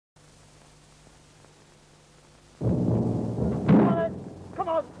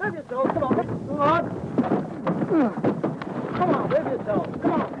on, move yourself, come on, come on. Come on, move yourself,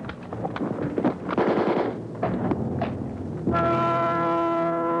 come on.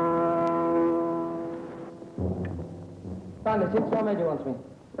 Found it, What Major wants me.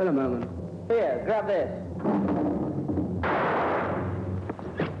 Wait a moment. Here, grab this.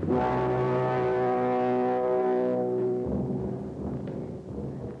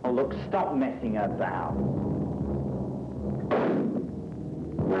 Oh, look, stop messing about.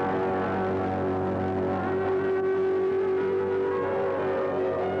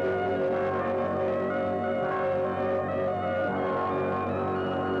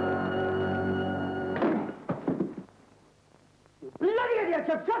 You bloody idiot,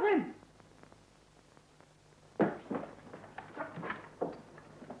 you've shot him!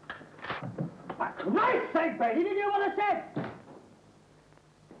 For Christ's sake, Brady, did you hear what I said?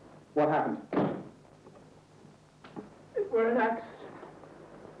 What happened? It were an accident.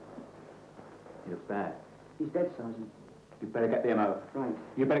 He looks bad. He's dead, Sergeant. You'd better get the MO. Right.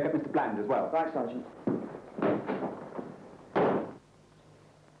 You'd better get Mr. Bland as well. Right, Sergeant.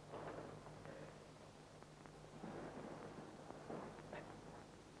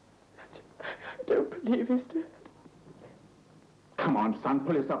 I don't believe he's dead. Come on, son,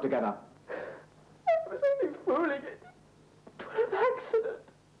 pull yourself together. I was only fooling it. It was an accident.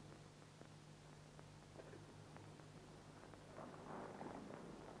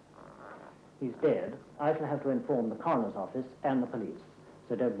 He's dead. I shall have to inform the coroner's office and the police,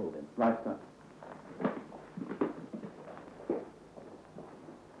 so don't move him. Right, sir.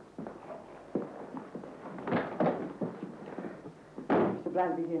 Mr.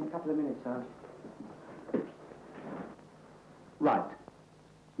 Bland will be here in a couple of minutes, Sergeant. Right.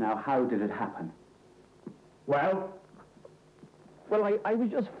 Now, how did it happen? Well, I was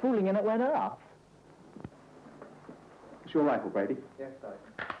just fooling and it went off. It's your rifle, Brady. Yes, Sergeant.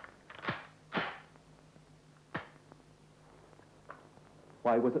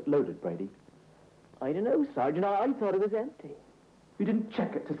 Why was it loaded, Brady? I don't know, Sergeant. I thought it was empty. You didn't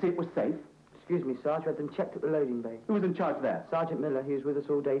check it to see it was safe? Excuse me, Sarge, I had them checked at the loading bay. Who was in charge there? Sergeant Miller, he was with us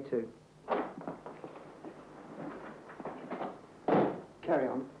all day, too. Carry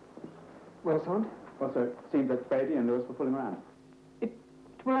on. Well, Sergeant? Well, sir, it seems that Brady and Lewis were fooling around. It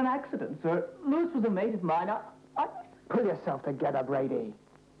was an accident, sir. Lewis was a mate of mine. Pull yourself together, Brady.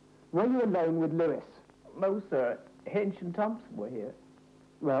 Were you alone with Lewis? No, sir. Hinch and Thompson were here.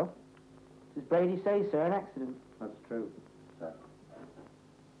 Well, does Brady say, sir, an accident? That's true, sir.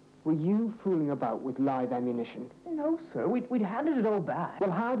 Were you fooling about with live ammunition? No, sir. We'd handed it all back.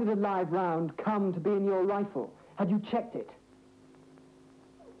 Well, how did a live round come to be in your rifle? Had you checked it?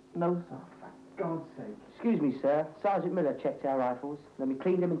 No, sir. For God's sake. Excuse me, sir. Sergeant Miller checked our rifles. Then we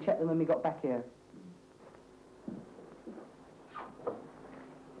cleaned them and checked them when we got back here.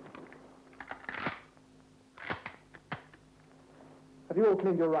 Have you all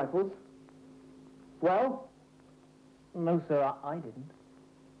cleaned your rifles? Well? No, sir. I didn't.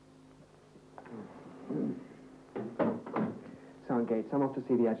 Sergeant Gates, I'm off to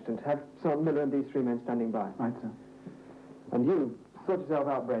see the adjutant. Have Sergeant Miller and these three men standing by. Right, sir. And you, sort yourself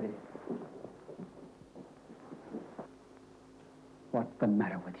out, Brady. What's the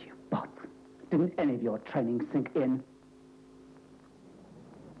matter with you, bots? Didn't any of your training sink in?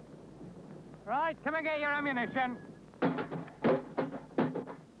 Right, come and get your ammunition.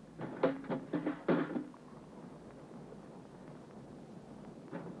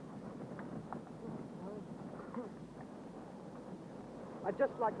 I'd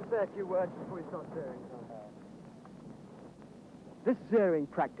just like to say a few words before we start zeroing. This zeroing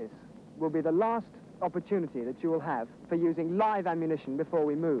practice will be the last opportunity that you will have for using live ammunition before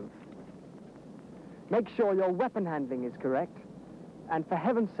we move. Make sure your weapon handling is correct, and for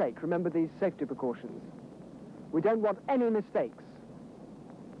heaven's sake, remember these safety precautions. We don't want any mistakes.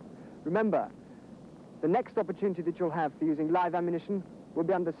 Remember, the next opportunity that you'll have for using live ammunition will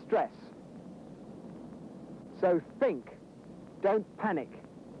be under stress. So think. Don't panic.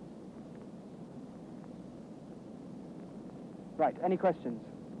 Right, any questions?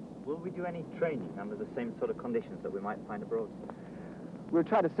 Will we do any training under the same sort of conditions that we might find abroad? We'll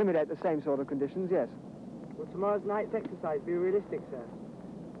try to simulate the same sort of conditions, yes. Will tomorrow's night's exercise be realistic, sir?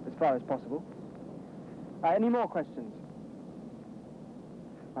 As far as possible. Any more questions?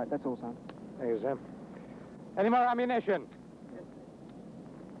 Right, that's all, sir. Thank you, sir. Any more ammunition? Yes.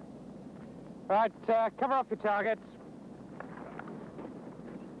 Right, cover up your targets.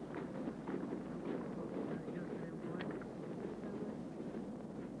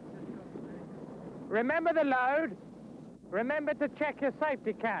 Remember the load. Remember to check your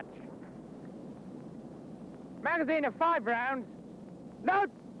safety catch. Magazine of 5 rounds.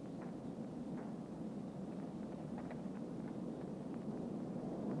 Load!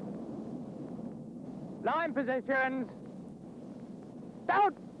 Line positions.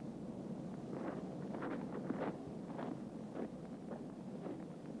 Load!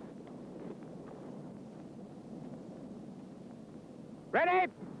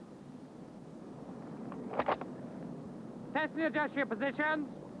 Ready? Test and adjust your positions.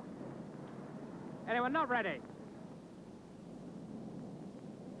 Anyone not ready?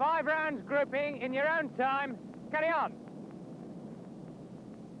 5 rounds grouping in your own time. Carry on.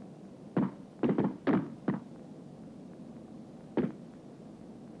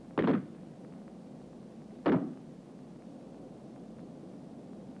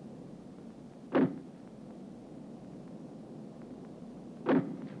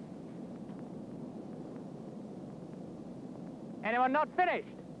 Anyone not finished?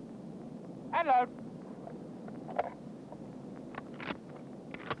 And load.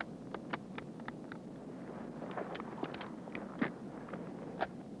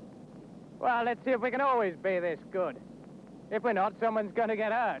 Well, let's see if we can always be this good. If we're not, someone's going to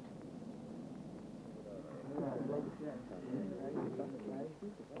get hurt.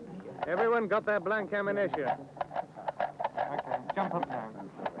 Everyone got their blank ammunition? Okay, jump up now.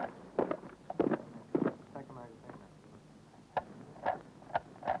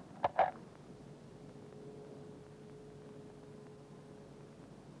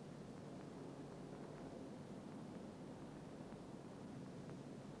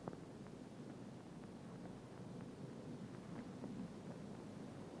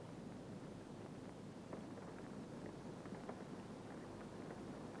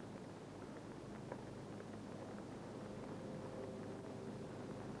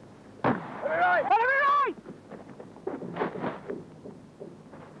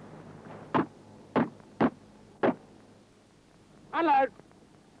 Unload.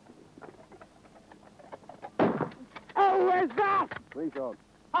 Oh, where's that? Please on.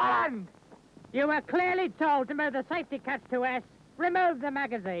 Holland! You were clearly told to move the safety catch to S, remove the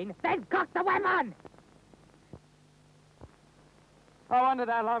magazine, then cock the weapon! I wondered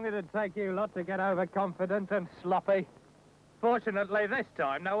how long it'd take you lot to get overconfident and sloppy. Fortunately, this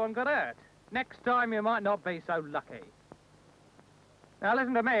time no one got hurt. Next time you might not be so lucky. Now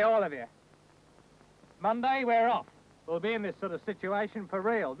listen to me, all of you. Monday, we're off. We'll be in this sort of situation for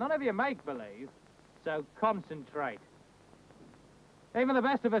real. None of you make-believe, so concentrate. Even the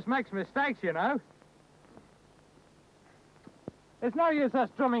best of us makes mistakes, you know. It's no use us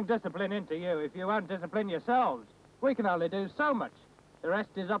drumming discipline into you if you won't discipline yourselves. We can only do so much. The rest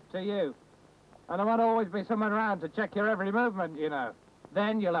is up to you. And there won't always be someone around to check your every movement, you know.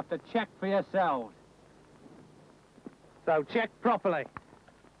 Then you'll have to check for yourselves. So check properly.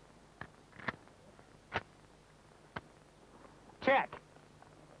 Check.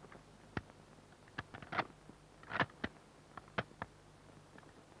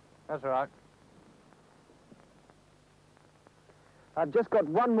 That's right. I've just got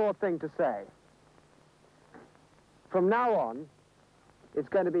one more thing to say. From now on, it's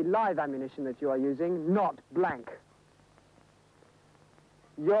going to be live ammunition that you are using, not blank.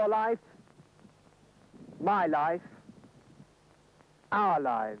 Your life, my life, our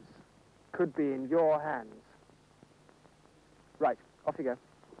lives could be in your hands. Right, off you go.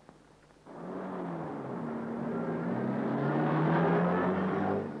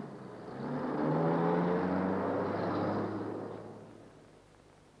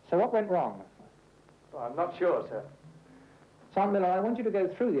 So what went wrong? Well, I'm not sure, sir. Sergeant Miller, I want you to go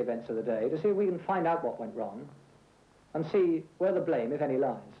through the events of the day to see if we can find out what went wrong and see where the blame, if any,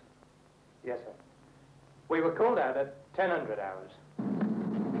 lies. Yes, sir. We were called out at 1000 hours.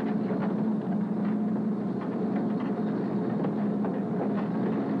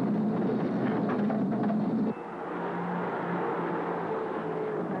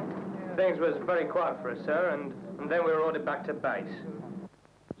 Things was very quiet for us, sir, and then we were ordered back to base.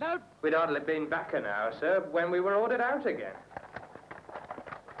 Load. We'd hardly been back an hour, sir, when we were ordered out again.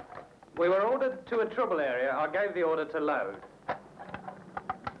 We were ordered to a trouble area. I gave the order to load.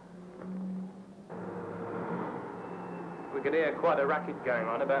 We could hear quite a racket going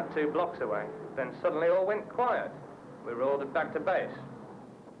on about 2 blocks away. Then suddenly all went quiet. We were ordered back to base.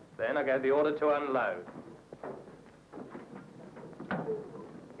 Then I gave the order to unload.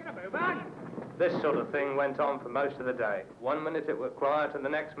 This sort of thing went on for most of the day. One minute it was quiet, and the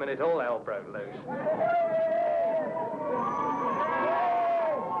next minute all hell broke loose.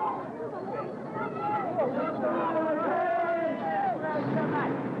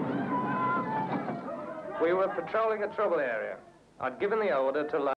 We were patrolling a trouble area. I'd given the order to